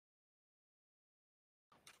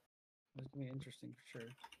It's gonna be interesting for sure.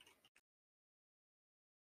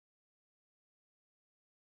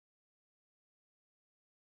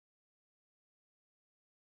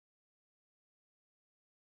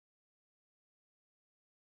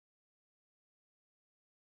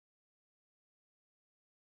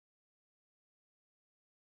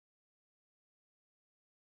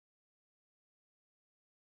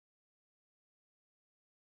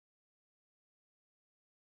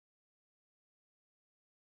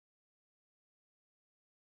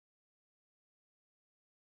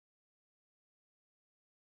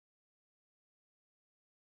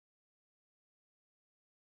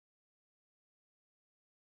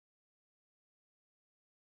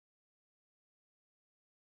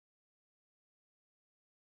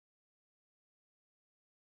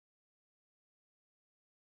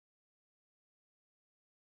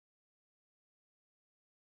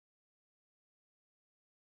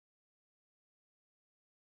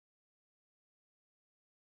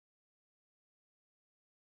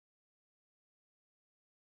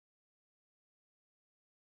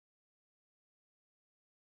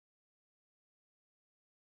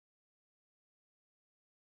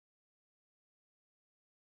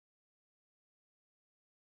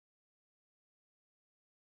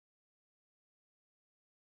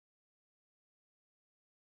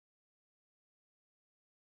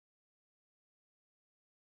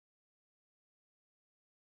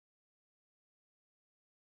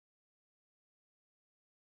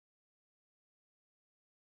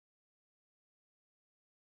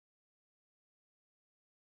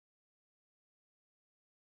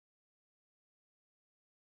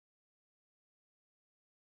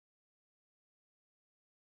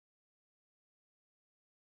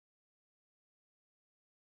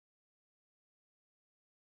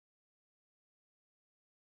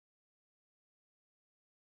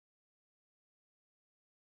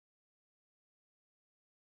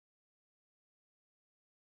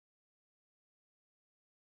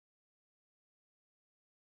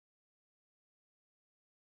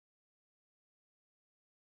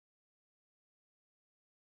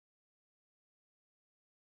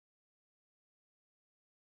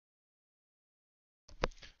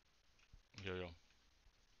 Yo, yo.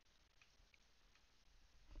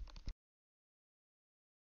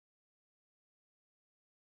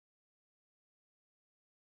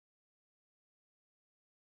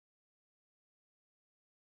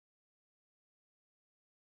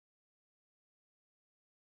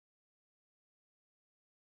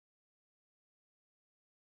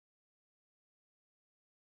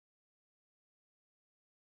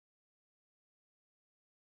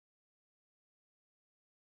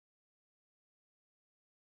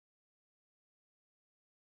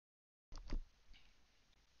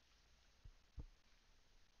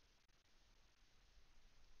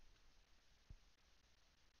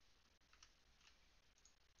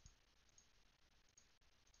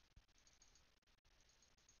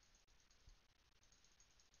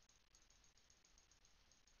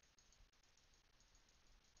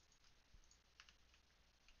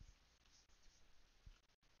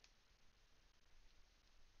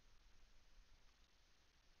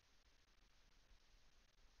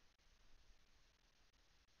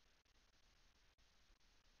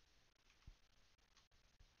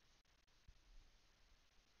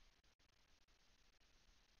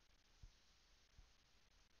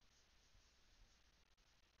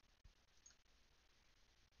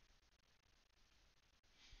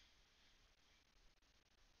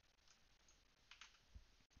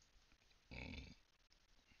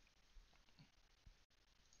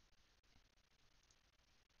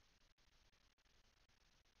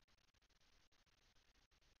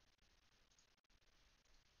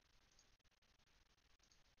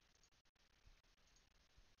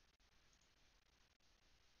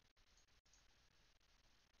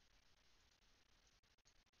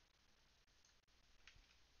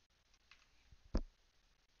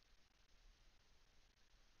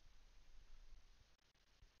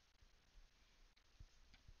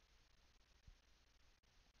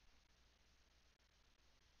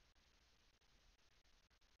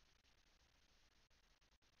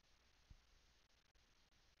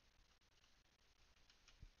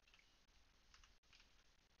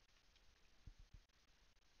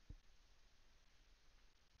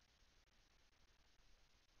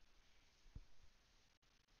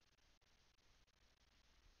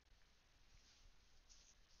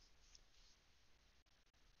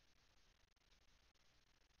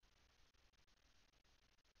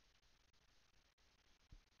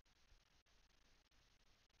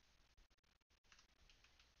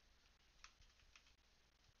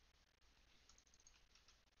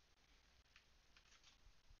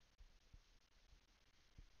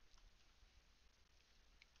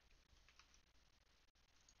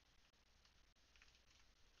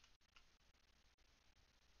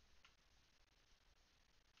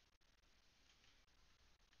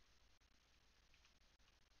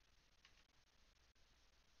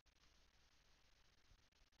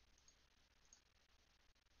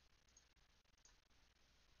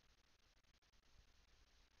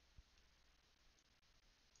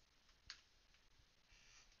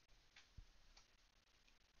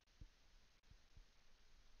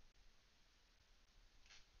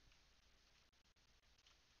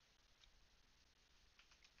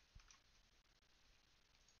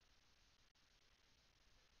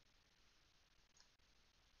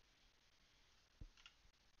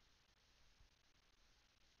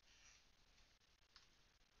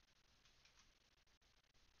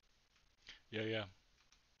 Yeah, yeah.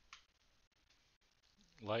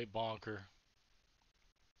 Light bonker.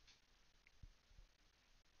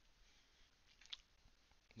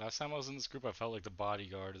 Last time I was in this group, I felt like the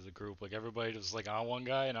bodyguard of the group. Like everybody was like on one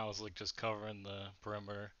guy, and I was like just covering the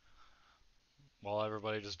perimeter while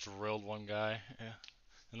everybody just drilled one guy. Yeah,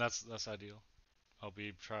 and that's ideal. I'll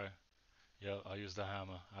be try. Yeah, I'll use the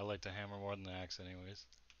hammer. I like the hammer more than the axe, anyways.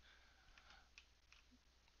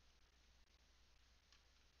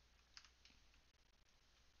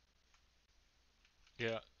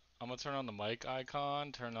 Yeah, I'm gonna turn on the mic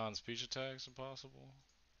icon, turn on speech attacks if possible.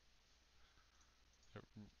 It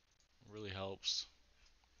really helps.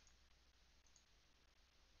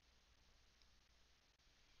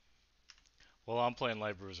 Well, I'm playing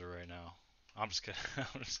light bruiser right now. I'm just kidding.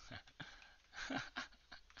 I'm just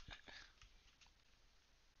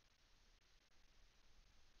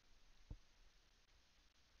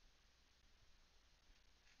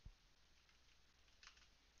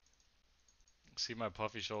See my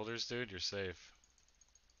puffy shoulders, dude? You're safe.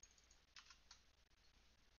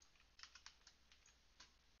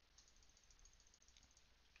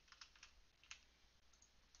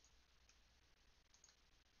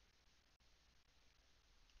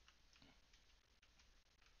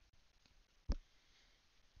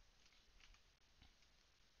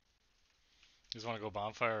 You just want to go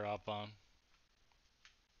bonfire or op on?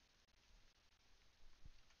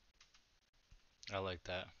 I like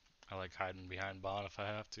that. I like hiding behind bon if I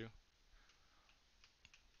have to.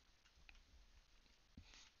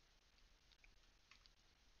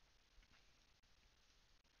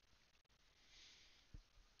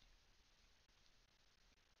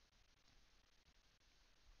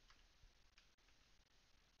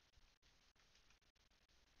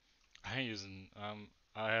 I ain't using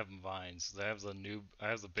I have vines. I have the new I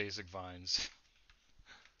have the basic vines.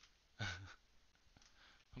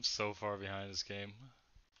 I'm so far behind this game.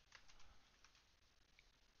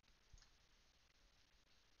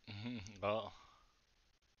 Well,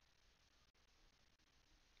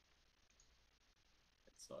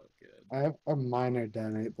 It's all good. I have a minor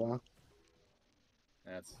damage though.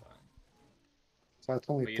 That's fine. So it's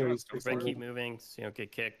only But you don't have 36. Everybody keep moving so you don't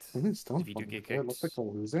get kicked. Stone If you do from get there. It looks like kicked, a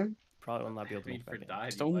loser. probably will not be able I to mean, make for that game. dive,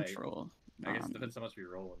 you Stone might. troll. I guess it depends how much we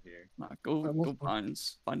roll in here. Nah, go Almost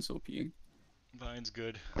Vines. Vines OP. vine's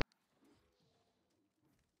good.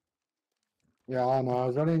 Yeah, I know. I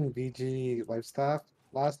was running VG life staff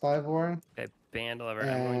last dive war, Okay, band lever.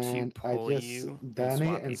 I'm going and to I pull just you and Danny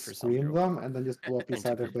swap and you for some screamed them, and then just blew up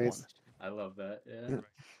beside their face. I love that. Yeah. Yeah.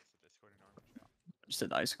 Just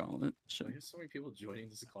did ice gauntlet. Shit. Why are so many people joining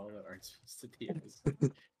this call that aren't supposed to be in this?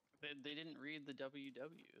 They didn't read the WW.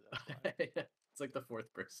 That's why. It's like the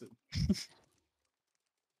fourth person.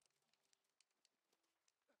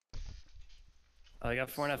 I got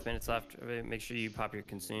 4.5 minutes left. Make sure you pop your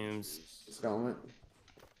consumes. Gauntlet.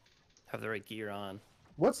 Have the right gear on.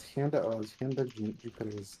 What's Handa? Oh, it's Handa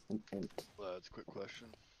Jupiter's an int. That's a quick question.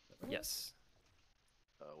 Yes.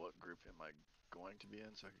 What group am I going to be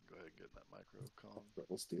in so I can go ahead and get in that micro com?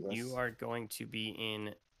 Let's do this. You are going to be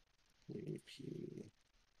in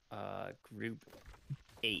AP. group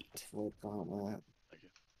 8. Full gauntlet. Thank you.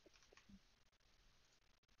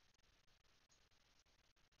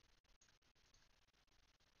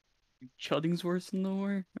 Chudding's worse in the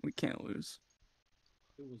war. We can't lose.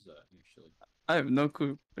 Who was that actually? I have no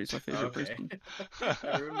clue, but he's my favorite Okay. person.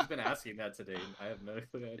 Everyone's been asking that today. I have no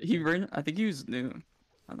clue. He ran. I think he was new.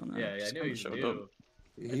 I don't know. Yeah, I Just knew kinda he was showed new. up.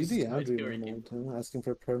 He DM'd me one night too, asking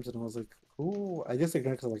for perms, and I was like, "Who?" I just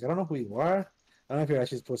ignored because like, I don't know who you are. I don't know if you're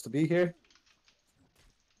actually supposed to be here.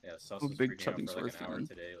 Yeah, Sauce Oh, was big freaking out Chudding's for like worth, an hour man.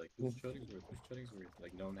 today. Like, who's Chuddingsworth? Who's Chuddingsworth?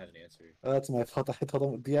 Like, no one had an answer. Oh, that's my fault. I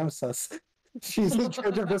told him DM sus. She's in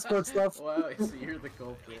charge of Discord stuff. Wow, so you're the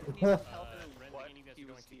culprit.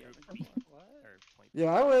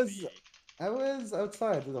 Yeah, I was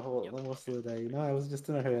outside most of the day. You know, I was just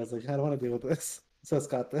in a hurry. I was like, I don't want to deal with this. So it's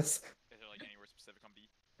got this. Is there like anywhere specific on B?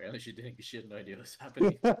 Apparently she didn't, because she had no idea what was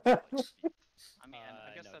happening. I mean,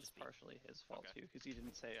 I guess no, that's just B. partially his fault Okay. too, because he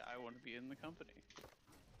didn't say I want to be in the company.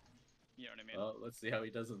 You know what I mean? Well, let's see how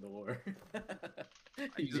he does in the war.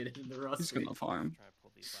 He did it in the roster. He's gonna farm. Try to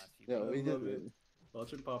pull these last few. Yeah, we love did. it.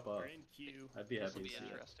 Watch him pop up. We're in queue. I'd be This happy will to be see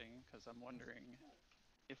it. interesting because I'm wondering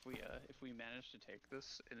if we manage to take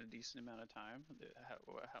this in a decent amount of time,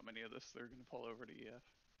 how many of this they're gonna pull over to EF.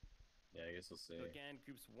 Yeah, I guess we'll see. So again,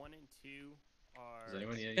 groups 1 and 2 are Does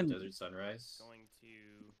anyone need any And- Desert Sunrise? going to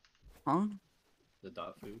Huh? The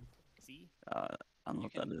dot food? C, I don't know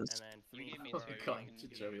what that is. and then 3 You gave and me 4 two, are Calling going to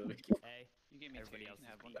to Joey like A. You gave me Everybody two. You else can is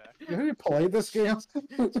have one B. back. You know how you play this game?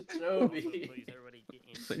 Joey. Please, everybody get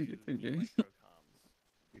into Thank you, the thank you. microcomms.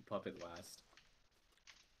 We puppet last.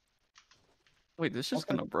 Wait, this just Okay.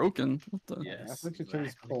 kind of broken. What the? Yes, I think you can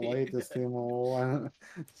just exactly. play this game all. I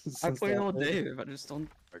since play the all update. day. If I just don't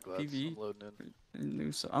Alright, Glats, PV. I'm loading in.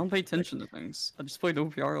 New stuff. I don't pay attention to things. I just played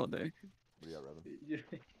OPR all day. What do you got, Revan?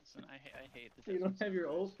 Listen, I hate the You don't Desert have your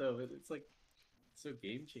Sunrise. ult though. It's like so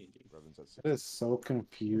game changing. Revan's at 6. It is so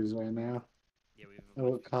confused right now. Yeah, we have a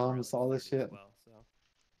Oh, bunch of people comms, around, like, all this 30 as shit. Well, so.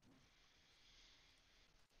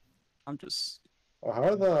 I'm just. Or how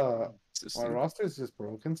are my Existing. roster is just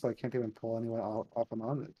broken, so I can't even pull anyone off and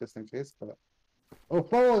on it just in case. But oh,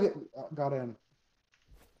 Paul got in.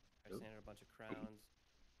 I standard a bunch of crowns.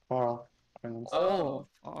 Paul, friends. Oh,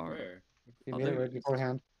 far. Where? He Oh, made it there right it is.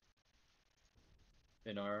 beforehand.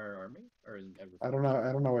 In our army or in everything? I don't know.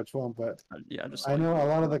 I don't know which one, but Yeah, just. I like- know a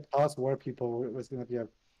lot of the Chaos War people was gonna be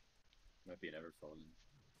Might be an Everfallen.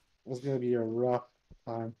 a rough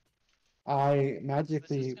time. I This is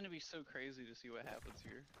magically gonna be so crazy to see what happens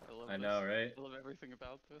here. I love I this. know, right? I love everything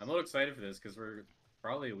about this. I'm a little excited for this because we're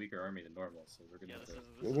probably a weaker army than normal, so we're gonna Yeah, have this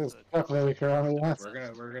to, is it is a- definitely currently yes.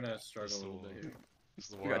 we're gonna struggle a little bit here. This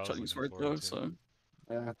is the We war I got was Chugging's looking worth forward though, to. so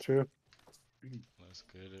Yeah, true. Let's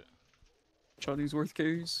get it. Chugging's worth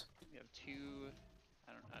carries. We have two.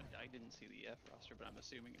 I didn't see the F roster, but I'm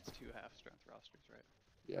assuming it's two half strength rosters, right?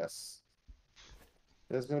 Yes.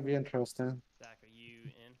 It's gonna be interesting. Zach, are you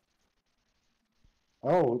in?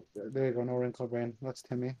 Oh, there you go. No wrinkle brain. That's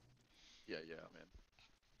Timmy. Yeah,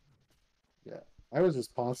 man. I was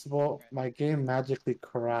responsible. My game magically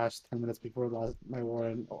crashed 10 minutes before my war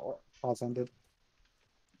and pause ended.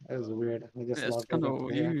 It was weird. I just Yeah, it's logged kind out of of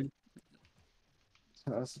here. weird.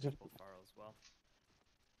 That's such a, Full Farrell as well.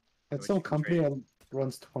 it's Which some you can company trade. that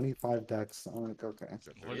runs 25 decks. I'm like, okay.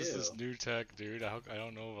 What is this Ew. new tech, dude? I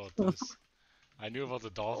don't know about this. I knew about the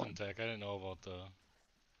dolphin tech. I didn't know about the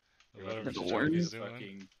whatever The shit warden? he's the doing.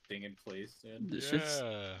 fucking thing in place, man. This shit's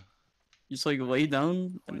Yeah. you just like lay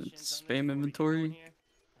down and Questions on spam this before we keep inventory. going here?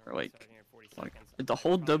 or, We're like- starting here in 40 like, seconds. the I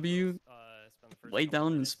whole probably will, W, spend the first lay couple down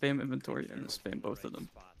and minutes spam making inventory sure and we're spam in the both of right them.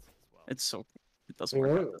 spots as well. It doesn't Wait,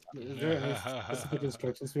 work what, out. is there any specific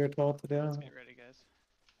instructions we were told to Let's do? get ready, guys.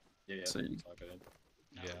 Yeah, So you- talk it in.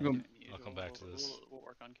 No, Yeah, we Go- can mute. I'll come back to this. We'll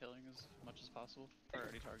work on killing as much as possible.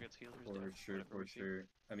 Priority targets, healers, For deaths, sure, whatever for we see. sure.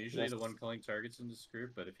 I'm usually the Yes. one calling targets in this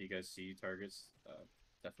group, but if you guys see targets,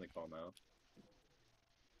 definitely call them out.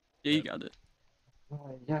 Yeah, you got it.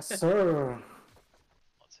 Yes, sir.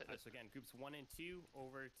 Let's hit Alright, it. so again, groups 1 and 2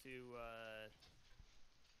 over to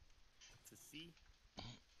C.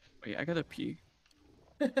 Wait, I gotta pee.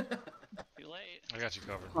 Too late. I got you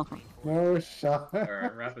covered. No shot.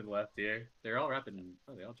 Alright, I'm rapid left here. They're all rapid.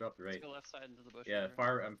 Oh, they all dropped Let's right. go left side into the bush. Yeah,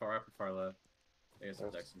 over. I'm far rapid, far left. They got some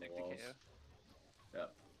Yes. decks in the Take the walls. KO. Yeah.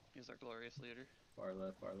 He's our glorious leader. Far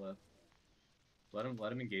left, far left. Let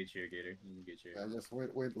him engage here, Gator. You engage here. Yeah, just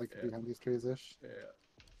wait, like Yeah. behind these trees ish. Yeah.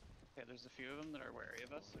 Okay, there's a few of them that are wary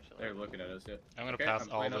of us. So chill They're out. looking at us, yeah. I'm gonna Okay, pass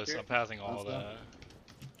I'm all playing up this. here. I'm passing all Let's go. that.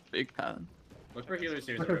 Big pad. Look for healers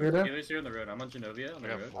here in Look the for road. Gator. Healers here on the road. I'm on Genovia on the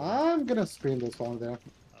I got road. 4. I'm gonna screen this one there.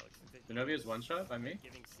 Genovia's one shot by me.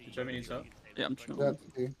 Giving C. Show me needs help. Yeah, I'm sure. That's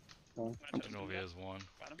the I'm gonna touch him. Genovia is 1.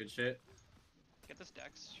 Got him. Good shit. Get this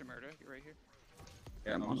Dex, Shimerda, you're right here.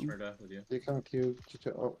 Yeah, I'm I'm on him. Shmurda with you. you come to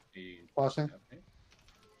oh, The flashing. okay.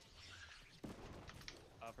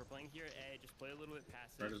 If we're playing here, A, just play a little bit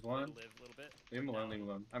passive. Shmurda's play to one. live a little bit. Leave him alone, leave him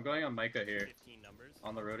alone. I'm going on Micah here. 15 numbers.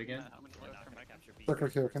 On the road again. How many We're left not for gonna Micah? capture B. Look, for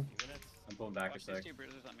okay, okay. 15 minutes. I'm pulling back a Watch sec. these two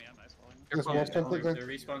bruisers on me, I'm ice falling. Just Yeah, watch that their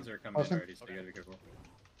quickly. respawns are coming in Awesome. already, so you gotta be careful.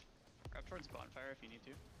 Grab towards bonfire if you need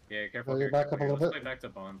to. Yeah, careful. Oh, you're careful, back up a careful. little Let's bit? play back to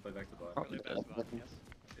Bond. Play back to Bond. Oh, Really yeah, bad bond, okay.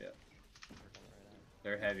 yes.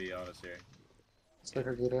 They're heavy on us here.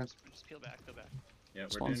 Sticker Gator. Just peel back, peel back. Yeah, we're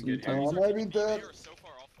Spawns doing in good town. here. Oh, maybe They dead. are so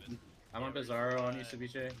far off of it. I'm on Bizarro on you,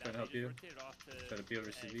 Ceviche. Trying to help you. Try to peel over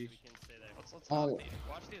Ceviche. Ceviche. Let's Oh.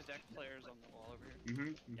 watch these deck players on the wall over here.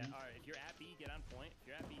 Mm-hmm. Yeah, alright, if you're at B, get on point. If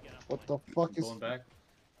you're at B, get on What point. the fuck is? Pulling back.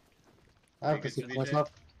 I have to Good see to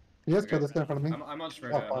myself. He has Okay. killed this guy in front of me. I'm on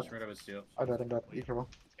Shmurda. Oh, I'm on fuck. Shmurda with steel. I'm dead. Be careful.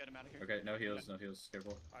 Let's get him out of here. Okay, no heals, no heals.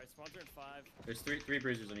 Careful. Alright, spawns are in 5. There's three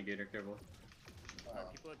bruisers on you, Gator. Careful.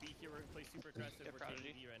 Alright, people at B here, we're play super aggressive. Get We're Prodigy.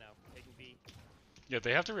 taking B right now. Taking B. Yeah,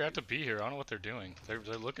 they have to react to B here. I don't know what they're doing. They're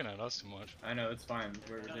looking at us too much. I know it's fine.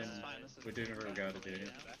 We're No, doing this is fine. This is we're doing what we gotta do.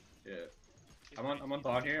 back. Yeah. I'm on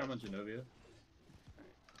bot here. I'm on Genovia.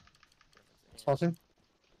 Flashing.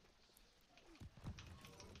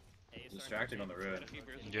 Distracting on the road. Yeah,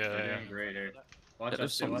 They're yeah. doing great here. Watch Yeah, out,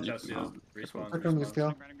 there's Steel. Watch some out, Steel. Respawn. Click on the Respawn.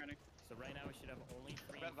 steel. Running. So right now we should have only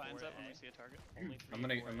 3 Grab and vines 4 up when we A. see a target. Only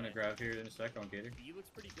 3 I'm gonna grab here in a sec on Gator. B looks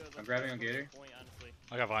pretty good. I'm grabbing on Gator. Point, honestly.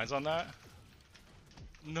 I got vines on that.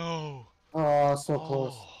 No. Oh, so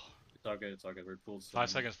close. Oh. It's all good. It's all good. We're pooled. 5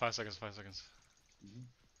 seconds. 5 seconds. 5 seconds.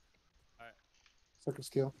 Circuit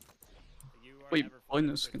skill. You are Wait, ever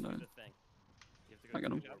blindness focused can to I? the thing. You have to go I got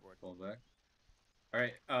to him. the scoreboard. Pull back.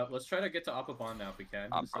 Alright, let's try to get to Aquabon now if we can.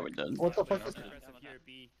 I'm It's probably like- dead. What the fuck Press is F here at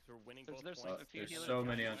B, 'cause we're winning both There's points. a few There's healers so down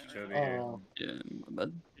many there, on right? Chichobi here. Oh, Yeah, my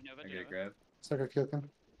bad. Nova, I get a Nova. grab. circuit killing.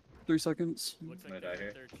 3 seconds. Looks I'm like gonna die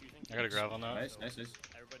here. they're choosing I got a to- grab on that. Nice, nice, nice.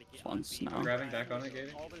 Everybody get Once on B. now. Grabbing back on it,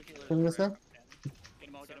 Gator. All their healers Can we are miss that? Get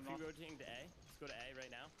them all, So get if them you're all. rotating to A, let's go to A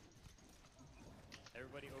right now.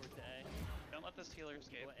 Everybody over to A. Don't let this healer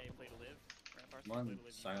escape. Go A, play to live. Ramparts, Come on, play to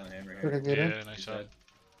live. silent hammer here. Circuit gator. Yeah, nice He's shot. dead.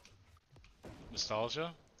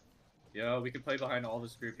 Nostalgia? Yo, we can play behind all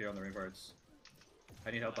this group here on the ramparts.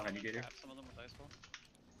 I need help behind you, Gator. Cap some of them with ice ball.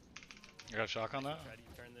 I got a shock on that. Try to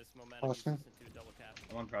turn this momentum Awesome. into a double cap.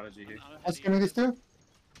 I'm on Prodigy here. I'm not What's ahead of giving you. these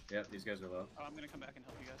two? Yep, these guys are low. Oh, I'm gonna come back and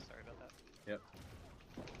help you guys. Sorry about that.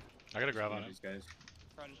 I got a grab on These it. guys.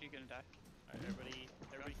 Prodigy gonna die. Alright, everybody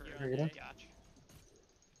Going for here Here you on go. A. Yach.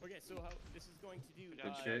 Okay, so how this is going to do?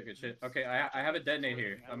 Good shit, good shit. Okay, I have a detonate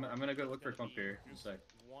here. I'm gonna go look for clump here in a sec.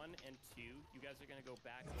 1 and 2. You guys are gonna go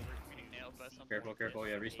back over to Getting nailed by something. Careful, careful.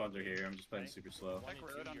 Yeah, respawns are here. I'm just playing super slow. One Check and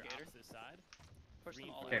road 2, on you're Gator. opposite side. Push them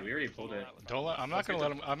all Okay, out. we already pulled it. Don't let. I'm not Let's gonna get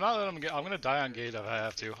let him. I'm not letting him get. I'm gonna die on gate if I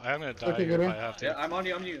have to. I'm gonna die Okay, here good if one. I have to. Yeah, I'm on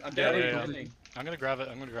you, I'm you. I'm Yeah, dead. yeah, I'm yeah. dead. I'm gonna grab it.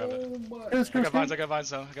 I'm gonna grab it. Here's I got Chris. vines. I got vines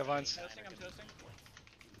though. I got vines. Toasting, I'm toasting.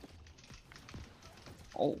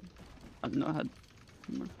 Oh, I didn't know I had.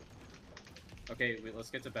 Okay, wait, let's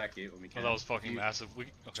get to back gate when we Oh, can. that was fucking You- massive. We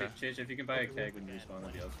okay. Chich, if you can buy a keg when you respawn,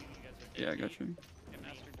 that'd be awesome. Yeah, I got you. Get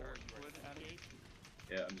Master Dark Wood out of here.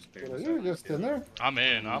 Yeah, I'm just Yeah, barely. you were just in there. I'm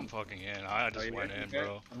in. I'm fucking in. I Oh, just you went okay? in,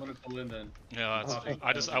 bro. I'm gonna pull in then. Yeah,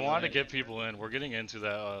 that's, Okay. I wanted to get people in. We're getting into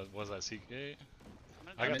that. Was that seek gate? I'm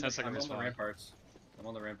gonna I got die. 10 second I'm on the respawn. ramparts. I'm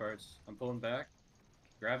on the ramparts. I'm pulling back.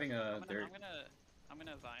 Grabbing I'm dirt.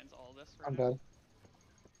 gonna vines all this right I'm now. dead.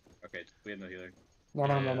 Okay, we have no healer. No,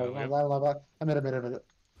 no, no, Yeah, no, we have- no. I made it.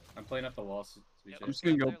 I'm playing up the walls to be Yep. safe. I'm just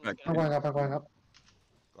gonna go Let's back. get I'm it. going up. I'm going up.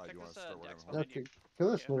 Glad Check you want this, to start Dex working behind Okay, you.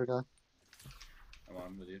 kill this Yeah. shooter guy. I'm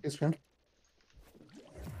on with you. He's screamed.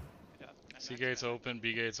 Yeah, C gate's open.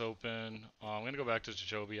 B gate's open. I'm gonna go back to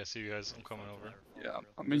Chichobi. I see you guys. I'm coming over. Yeah, I'm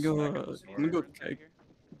gonna Just go. smack up this I'm gonna go door. keg.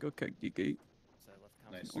 Go keg D gate. So I left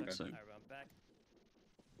Nice, console. okay. Alright, I'm back.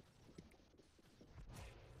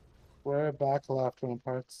 We're back left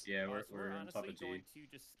ramparts. Yeah, So we're on top honestly of G. going to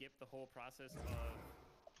just skip the whole process of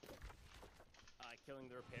killing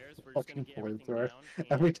the repairs. We're just gonna Fucking get everything flamethrower. down. and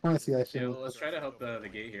Every time I see that Yeah, shit, let's try to help the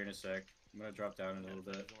gate here in a sec. I'm gonna drop down in a little If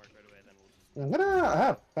that bit. doesn't work right away, then we'll just- I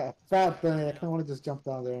have fat thing. I kind of want to just jump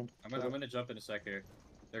down there. And I'm gonna jump in a sec here.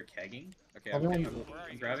 They're kegging? Okay, Everyone-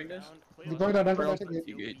 I'm grabbing this. You going down, don't go down to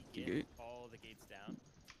D gate. gate. D gate. All the gates down,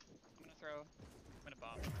 I'm gonna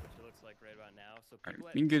bomb. which it looks like right about now. So Alright,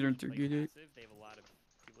 people we can get at into like gate 8. passive, they have a lot of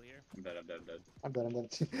people here. I'm dead, I'm dead, I'm dead. I'm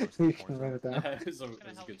dead. You can run it down. It's a Just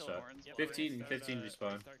gonna help good kill shot. horns. Yep, while we're 15 inside. 15 we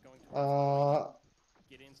respawn. start going towards Uh,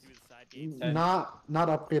 get in through the side gates. Ten. not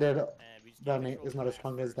upgraded. And we just That keep is control not as fast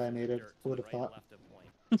strong as for some Detonated. dirt Who would to have the right and thought? left of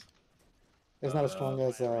point. It's not as strong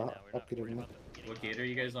as Right now, we're not upgraded. worried One. about the getting What off gate are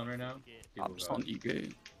you guys on right now? Gate. I'm just on E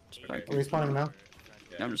gate. Okay. Back Are we gate. spawning now?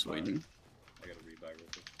 Yeah, I'm just waiting. I gotta rebuy real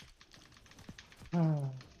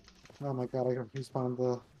quick. Oh my god, I gotta respawn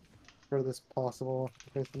the furthest possible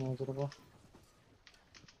place imaginable.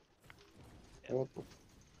 You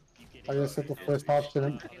get I in just hit the through first the, option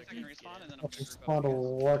and 15 second gates, respawn, and then I'm fucking gonna spawned a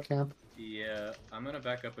war camp. Yeah, I'm gonna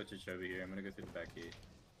back up with Chichobi here. I'm gonna go through the back gate.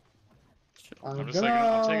 Shit. I'm I'm just taking.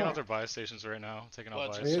 I'm taking out gonna. their buy stations right now. Taking out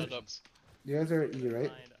Well, buy it's set up. stations. You guys are E, right?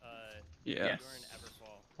 find, Yeah. Yes. During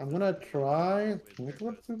Everfall I'm gonna try. with Can we go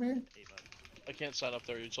Turbo's through B? A-bug. I can't sign up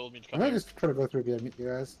there. You told me to I'm come gonna here. just try to go through B and meet you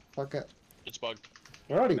guys. Fuck it. It's bugged.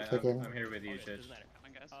 We're already I'm clicking. here with you, Okay, Chich. doesn't matter. Come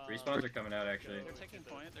on, guys. Respawns are coming out actually. They're taking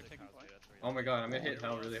point, they're taking point. Oh my god, I'm gonna hit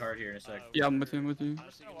hell really hard here in a sec. Yeah, I'm with you. I'm with you. I'm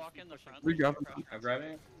just gonna walk in the front. We got across. I'm grabbing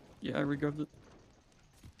it. Yeah, I regrabbed it.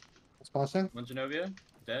 Splashing? One Genovia,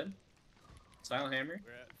 dead. Silent hammer.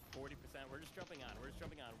 We're at 40%. We're just jumping on. We're just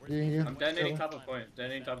jumping on. We're Yeah, just yeah. I'm detonating top of point.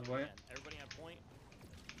 Detonating top of point. Everybody on point.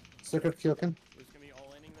 Circuit killing. We're just gonna be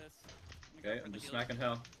all ending this. Okay, I'm just smacking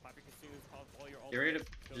hell. Pop your consumes, pop all your Get ready to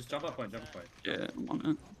ultimates, just go jump up point, 75%. jump up point. Yeah, I'm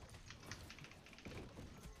on it.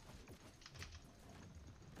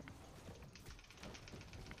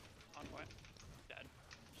 On point. Dead.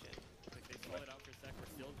 Shit. Like, they slow it out for a sec. We're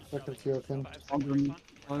still just Circuit shoving. killing. 5 I'm seconds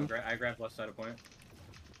doing- respawn. I grabbed left side of point.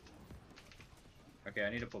 Okay, I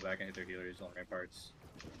need to pull back and hit their healers on ramparts.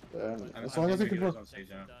 As long as we hitting can. healers on stage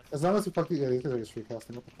now. As long as we fuck the. Yeah, these guys are just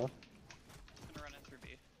recasting. What the fuck? I'm gonna run in through B.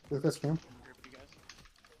 This guy's scream. Group of you guys.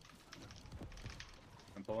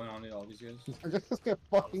 I'm pulling on all these guys. I just get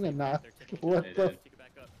fucking a knot. They're taking What They the? did. Take it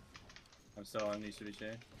back up. I'm still on these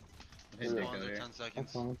Ceviche. I'm hitting Yeah. Dako here. 10 That's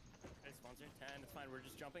seconds. fine. Okay, sponsor 10. It's fine. We're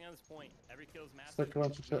just jumping on this point. Every kill is massive. Stick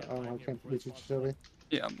around We have oh, time I here can't before reach the you, sponsor Chili.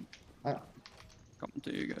 Yeah, I'm I, coming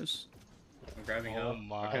to you guys. I'm grabbing Oh out.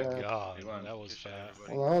 my Okay. god, Good one. that was Good shot, fast.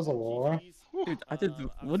 everybody. well, that was a war. GGs. Dude, I did I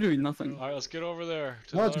was literally gonna nothing. go Alright, let's get over there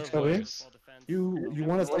to No, the other Jacoby. place. wall defense. You want to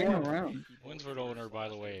Running stay around. Winsford owner, by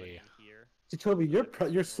the way. Jacoby,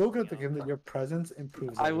 you're so good at the game that your presence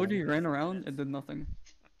improves. I everyone. literally ran around and did nothing.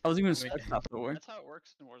 I was even stuck half the way. That's how it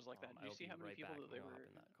works in wars like that. Do you I'll see be how many right people back that they and we'll hop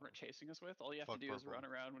in that were chasing us with? All you have Fuck to do is purple.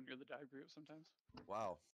 run around when you're the dive group sometimes.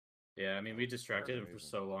 Wow. Yeah, I mean, we distracted him for Amazing.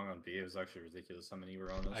 so long on B. It was actually ridiculous how many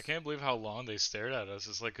were on us. I can't believe how long they stared at us.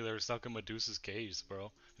 It's like they were stuck in Medusa's cage,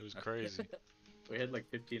 bro. It was crazy. We had like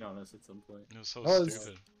 15 on us at some point. It was so That was-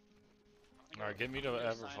 stupid. Alright, get me to I'm gonna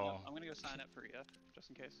go sign Everfall. up- I'm gonna go sign up for EF, just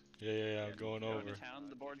in case. Yeah, I'm going Go over. to town,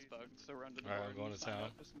 the board's bugged, so run to the Alright, board I'm going and to sign town.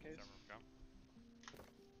 up, just in case.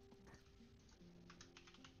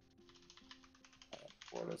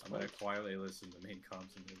 War is I'm gonna like- quietly listen to main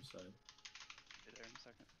comms on the other side. Be there in a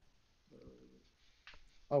second.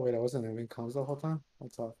 Oh wait, I wasn't having comms the whole time.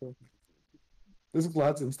 That's awful. This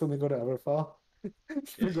Vlad's instantly go to Everfall.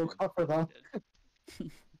 You go cover them.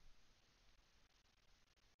 Did.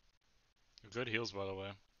 Good heals, by the way.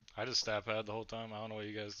 I just stab pad the whole time. I don't know what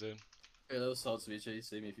you guys did. Hey, that was solid Ceviche. You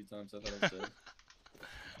saved me a few times. I thought I was dead.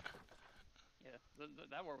 Yeah,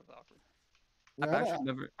 that war was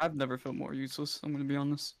awkward. I've never felt more useless. I'm gonna be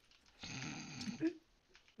honest.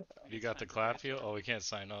 You got the clap heal? Oh, we can't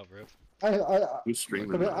sign up, Rip. Who's streaming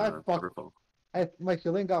But I fuck- Everfall? My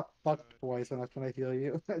healing got fucked twice when I was trying to heal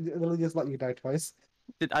you. I literally just let you die twice.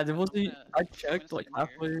 I wasn't. gonna- I I'm checked gonna like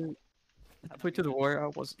sit in halfway to the war. I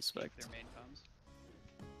wasn't Take expect. their main comms.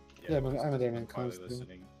 Yeah, I'm a there main quietly comms too.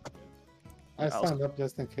 listening. I Yeah, I'll- signed up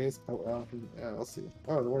just in case, but well, yeah, we'll see.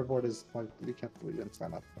 Oh, the warboard is like you can't believe you didn't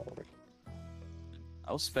sign up. Probably.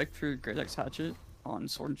 I was spec for Great Axe Hatchet on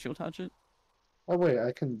Sword and Shield Hatchet. Oh wait,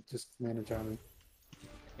 I can just manage army.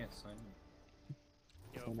 I can't sign up.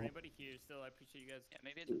 Yo, Sign for up. anybody here, still, I appreciate you guys. Yeah,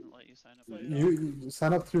 maybe it didn't let you sign up. But- You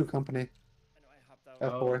sign up through company. I know I hopped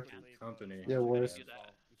out. F4. quickly, but Company. Yeah, wars. Do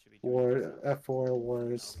that. we should be doing War this. F4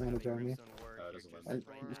 wars manage army. Oh, it doesn't let I, me.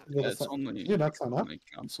 you should be able Yeah, to it's sign- only You're not signed up. like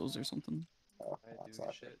councils or something. Oh, I that's do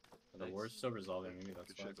awkward. shit. The war's still resolving. Maybe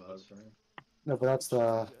that's Good why shit, it's a bug lads. for me. No, but that's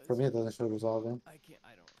for me. It doesn't show resolving. I can't. I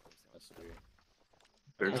don't. That's weird.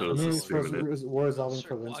 For Bertos me, is it's for streaming it. war resolving Sir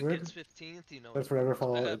for Windsward, Watkins 15th, you know. but for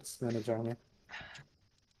Everfall, it's manage army.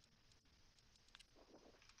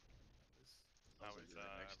 I was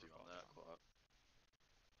next to you on that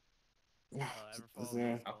quad. Is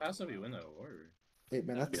there How fast have we win that war? 8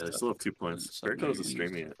 minutes? Yeah, they still have 2 points. Sorry, Bertos is you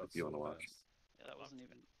streaming used it if you want to watch. Yeah, that wasn't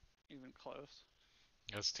even close.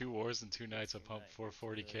 That's 2 wars and 2 nights. I pumped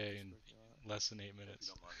 440k in less than 8 If you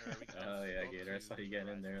minutes. don't mind. Oh yeah, Gator. I saw you getting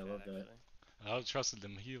in there. I love that. I trusted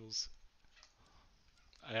them heals.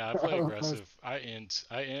 Yeah, I play aggressive. I int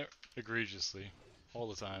egregiously all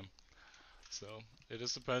the time. So it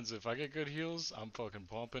just depends. If I get good heals, I'm fucking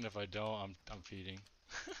pumping. If I don't, I'm feeding.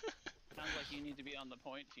 Sounds like you need to be on the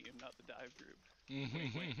point team, not the dive group.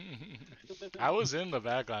 I was in the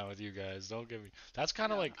backline with you guys. Don't get me. That's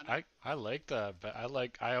kind of Yeah, like I like that. But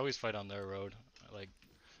I always fight on their road.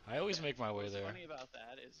 I always make my way What's there. funny about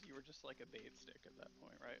that is you were just like a bait stick at that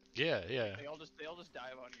point, right? Yeah. They all just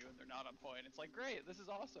dive on you and they're not on point. It's like great, this is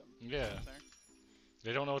awesome. Yeah. You know what I'm saying?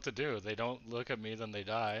 They don't know what to do. They don't look at me, then they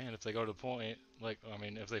die. And if they go to point,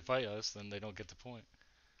 if they fight us, then they don't get to point.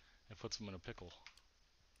 It puts them in a pickle.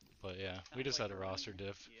 But yeah, we Sounds just like had a we're roster winning.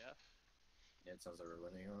 diff. Yeah. Yeah, it sounds like we're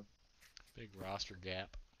winning, huh? Big roster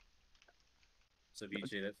gap.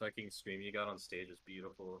 Ceviche, that fucking scream you got on stage was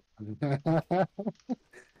beautiful.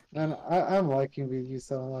 Man, I'm liking BG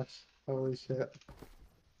so much. Holy shit.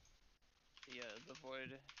 Yeah, the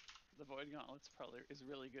void gauntlets is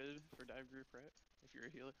really good for dive group, right? If you're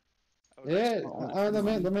a healer. I would Yeah,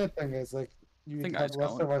 recommend the main thing is like you think have Ice less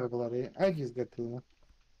Gauntlet. survivability. IG's good too.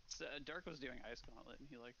 Dark was doing ice gauntlet and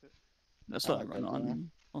he liked it. That's I what I like run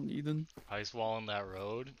that, on Eden. Ice wall on that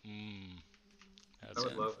road. That's I would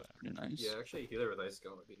good. love- Pretty nice. Yeah, actually, healer with ice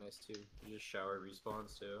gun would be nice too. You just shower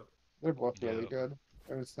respawns too. They're both really Yeah. good.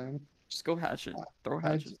 They're the same. Just go hatchet. Throw I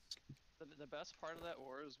hatchets. The best part of that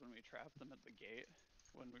war is when we trapped them at the gate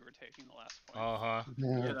when we were taking the last point.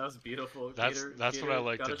 Yeah, Yeah. that was beautiful. That's what I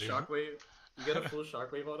like got to a do. Shockwave. You get a full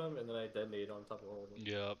shockwave on him, and then I detonate on top of all of them.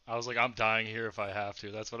 Yeah, I was like, I'm dying here if I have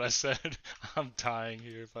to. That's what I said. I'm dying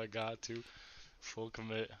here if I got to. Full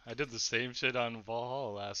commit. I did the same shit on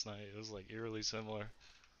Valhalla last night. It was like eerily similar.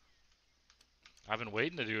 I've been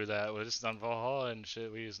waiting to do that. We just done Valhalla and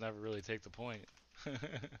shit. We just never really take the point.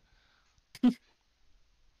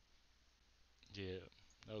 Yeah,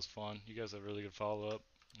 that was fun. You guys had really good follow up.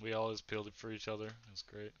 We always peeled it for each other. It was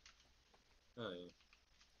great.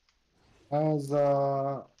 Oh,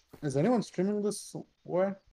 yeah. Is anyone streaming this war?